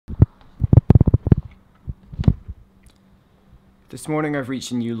This morning I've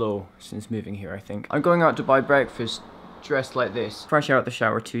reached a new low since moving here, I think. I'm going out to buy breakfast dressed like this. Fresh out the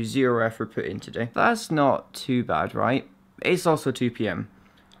shower too, zero effort put in today. That's not too bad, right? It's also 2 PM.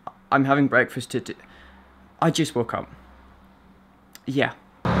 I'm having breakfast I just woke up. Yeah.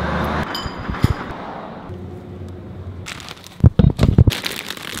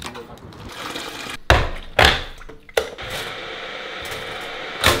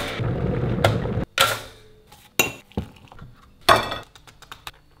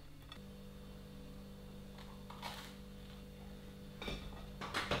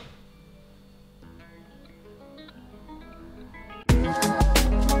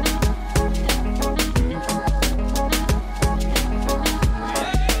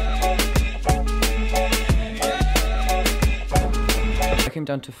 I came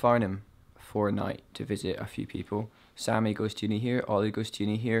down to Farnham for a night to visit a few people. Sammy goes to uni here, Ollie goes to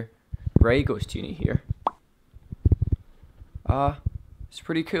uni here, Ray goes to uni here. It's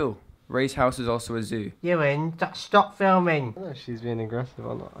pretty cool. Ray's house is also a zoo. Ewan, stop filming! I don't know if she's being aggressive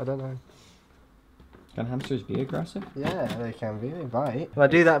or not, I don't know. Can hamsters be aggressive? Yeah, they can be, they bite. I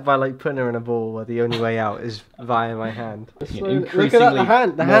do that by like putting her in a ball where the only way out is via my hand. Look at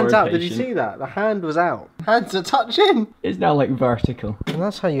that, the hand's out, did you see that? The hand was out. Hands are touching! It's now like vertical. And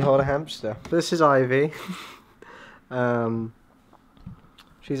that's how you hold a hamster. This is Ivy.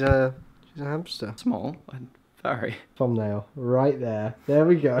 She's a hamster. Small and very. Thumbnail, right there. There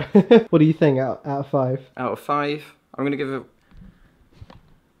we go. What do you think out of 5? Out of 5, I'm gonna give it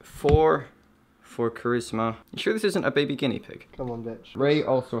 4 for charisma. You sure this isn't a baby guinea pig? Come on, bitch. Ray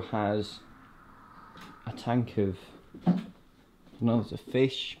also has a tank of, there's a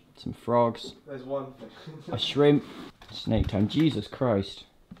fish, some frogs. There's one fish. A shrimp. Snake time, Jesus Christ.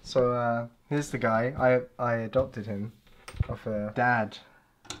 So, here's the guy. I adopted him off a dad.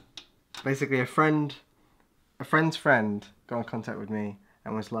 Basically, a friend's friend got in contact with me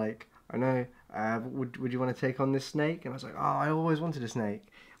and was like, I know, would you want to take on this snake? And I was like, oh, I always wanted a snake.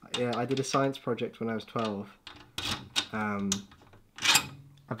 Yeah, I did a science project when I was 12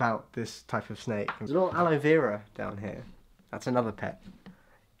 about this type of snake. There's a little aloe vera down here. That's another pet.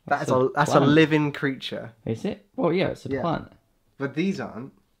 That's a living creature. Is it? Well, yeah, it's a plant. But these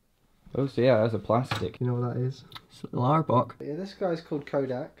aren't. Oh, so yeah, that's a plastic. You know what that is? It's a little arbok. Yeah, this guy's called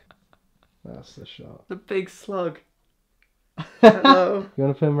Kodak. That's the shot. The big slug. Hello. You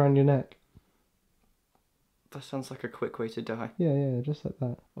want to put him around your neck? That sounds like a quick way to die. Yeah, just like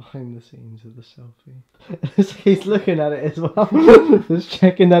that. Behind the scenes of the selfie. He's looking at it as well. Just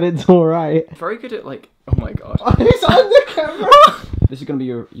checking that it's alright. Very good at like, oh my god. Oh, he's on the camera! This is going to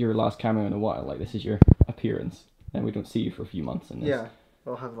be your last cameo in a while. Like, this is your appearance. And we don't see you for a few months in this. Yeah.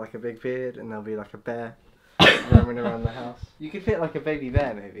 I'll have like a big beard and there'll be like a bear roaming around the house. You could fit like a baby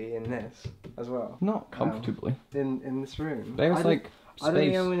bear maybe in this as well. Not comfortably. In this room. There's like space. I don't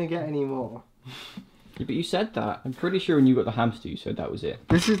think I'm going to get any more. Yeah, but you said that. I'm pretty sure when you got the hamster you said that was it.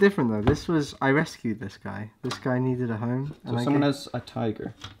 This is different though. This was, I rescued this guy. This guy needed a home. So if someone has a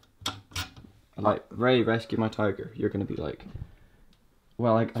tiger, like, Ray rescued my tiger, you're going to be like,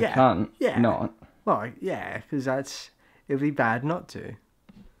 well, I can't not. Well, yeah, because it'd be bad not to.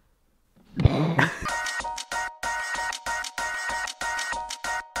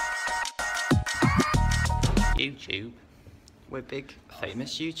 YouTube. We're big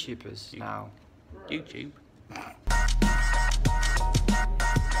famous YouTubers now. YouTube.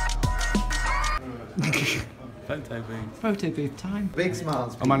 Photo booth. Photo booth time. Big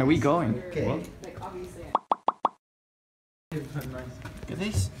smiles. Oh man, are we going? Okay. What? Look at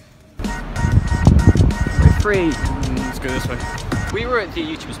this. We're free. Let's go this way. We were at the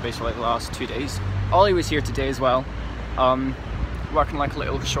YouTube space for like the last 2 days. Ollie was here today as well. Working like a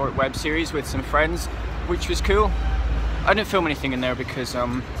little short web series with some friends, which was cool. I didn't film anything in there because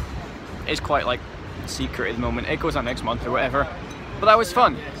it's quite like secret at the moment. It goes out next month or whatever. But that was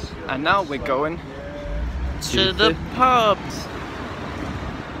fun. And now we're going to the pubs.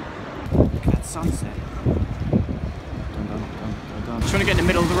 Look at that sunset. I'm trying to get in the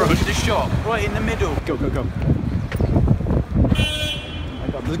middle of the road. Look at the shop, right in the middle. Go, go, go. I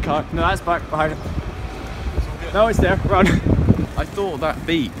got the car. No, that's back behind it. No, it's there. Run. I thought that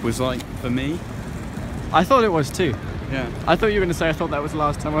beat was like for me. I thought it was too. Yeah. I thought you were going to say I thought that was the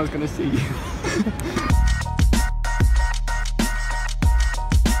last time I was going to see you.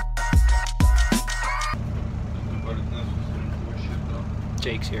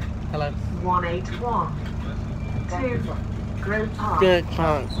 Jake's here. Hello. 181 to Grove Park. Good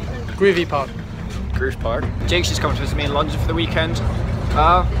park. Groovy Park. Groove Park. Jake's just come to visit me in London for the weekend.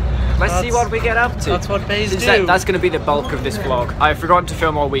 Let's see what we get up to. That's what bays do. That's going to be the bulk of this vlog. I've forgotten to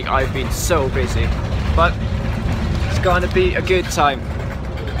film all week. I've been so busy. But gonna be a good time.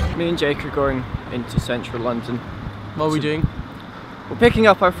 Me and Jake are going into central London. What are we doing? We're picking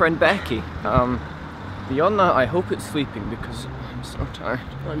up our friend Becky. Beyond that, I hope it's sleeping because I'm so tired.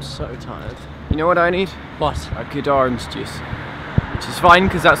 I'm so tired. You know what I need? What? A good orange juice. Which is fine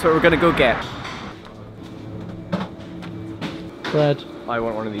because that's what we're gonna go get. Bread. I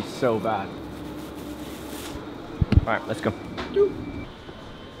want one of these so bad. Alright, let's go.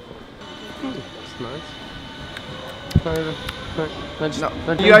 That's nice. No,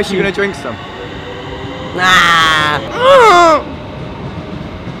 Are you actually gonna drink some? Nah.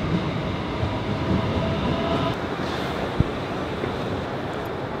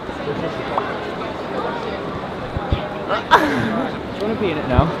 Do you want to be in it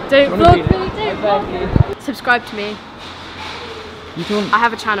now? Don't vlog me, don't vlog me. Subscribe to me. You don't. I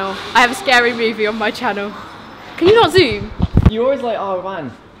have a channel. I have a scary movie on my channel. Can you not zoom? You're always like, oh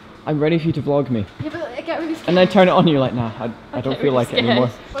man, I'm ready for you to vlog me. Yeah, but I get really scared. And then turn it on and you're like, nah, I don't feel like it anymore.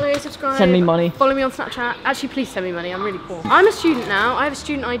 Follow, subscribe. Send me money. Follow me on Snapchat. Actually, please send me money. I'm really poor. I'm a student now. I have a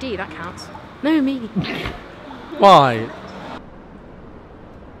student ID. That counts. No, me. Why?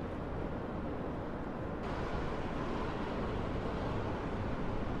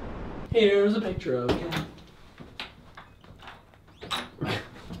 Here's a picture of you.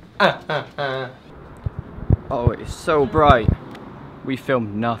 Oh, it's so bright. We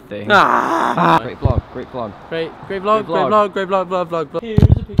filmed nothing. Great vlog, great vlog. Great vlog, Great vlog. great vlog. Here's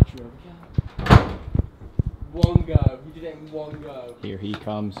a picture of you. One go. You did it in one go. Here he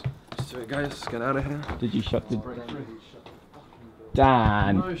comes. Let's do it, guys. Let's get out of here. Did you shut the...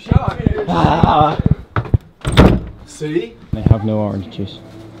 Dan. No, shut it. Ah. See? They have no orange juice.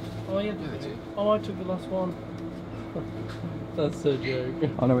 Oh, yeah. Oh, I took the last one. That's a joke.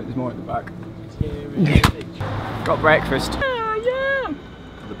 Oh no, wait, there's more at the back. Scary. Got breakfast. The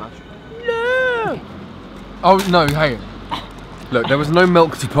battery. No! Oh no, hey. Look, there was no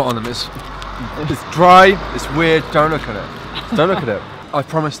milk to put on them. It's dry, it's weird, don't look at it. Don't look at it. I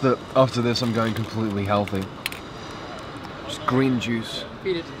promise that after this I'm going completely healthy. Just green juice.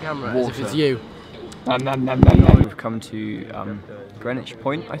 Feed it to the camera Water. as if it's you. We've come to Greenwich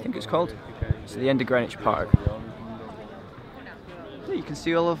Point, I think it's called. It's the end of Greenwich Park. Yeah, you can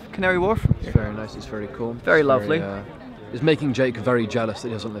see all of Canary Wharf from here. It's very nice, it's very cool. Very lovely. It's making Jake very jealous that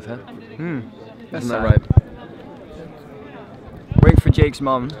he doesn't live here. That's Isn't that sad. right? Waiting for Jake's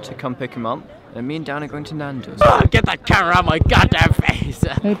mum to come pick him up, and me and Dan are going to Nando's. Get that camera out of my goddamn face!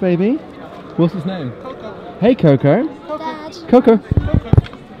 Hey baby, what's his name? Coco. Hey Coco. Dad. Coco.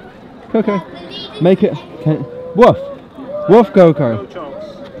 Coco. Make it. Woof. Woof Coco.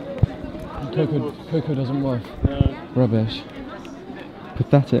 Coco doesn't woof. No. Rubbish.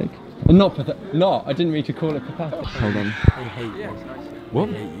 Pathetic. Not pathetic. No, I didn't mean to call it pathetic. Hold on. I hate you. What?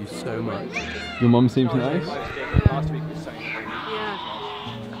 I hate you so much. Your mum seems nice. Yeah.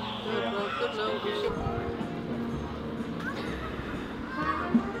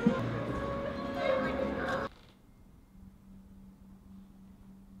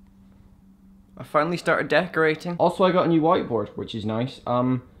 I finally started decorating. Also, I got a new whiteboard, which is nice.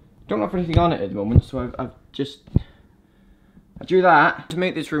 Don't have anything on it at the moment, so I drew that. To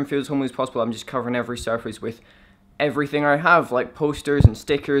make this room feel as homely as possible, I'm just covering every surface with everything I have, like posters and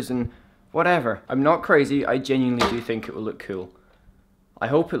stickers and whatever. I'm not crazy, I genuinely do think it will look cool. I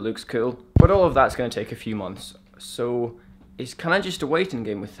hope it looks cool, but all of that's going to take a few months, so it's kind of just a waiting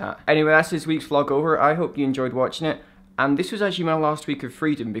game with that. Anyway, that's this week's vlog over. I hope you enjoyed watching it, and this was actually my last week of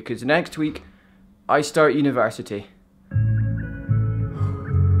freedom because next week I start university.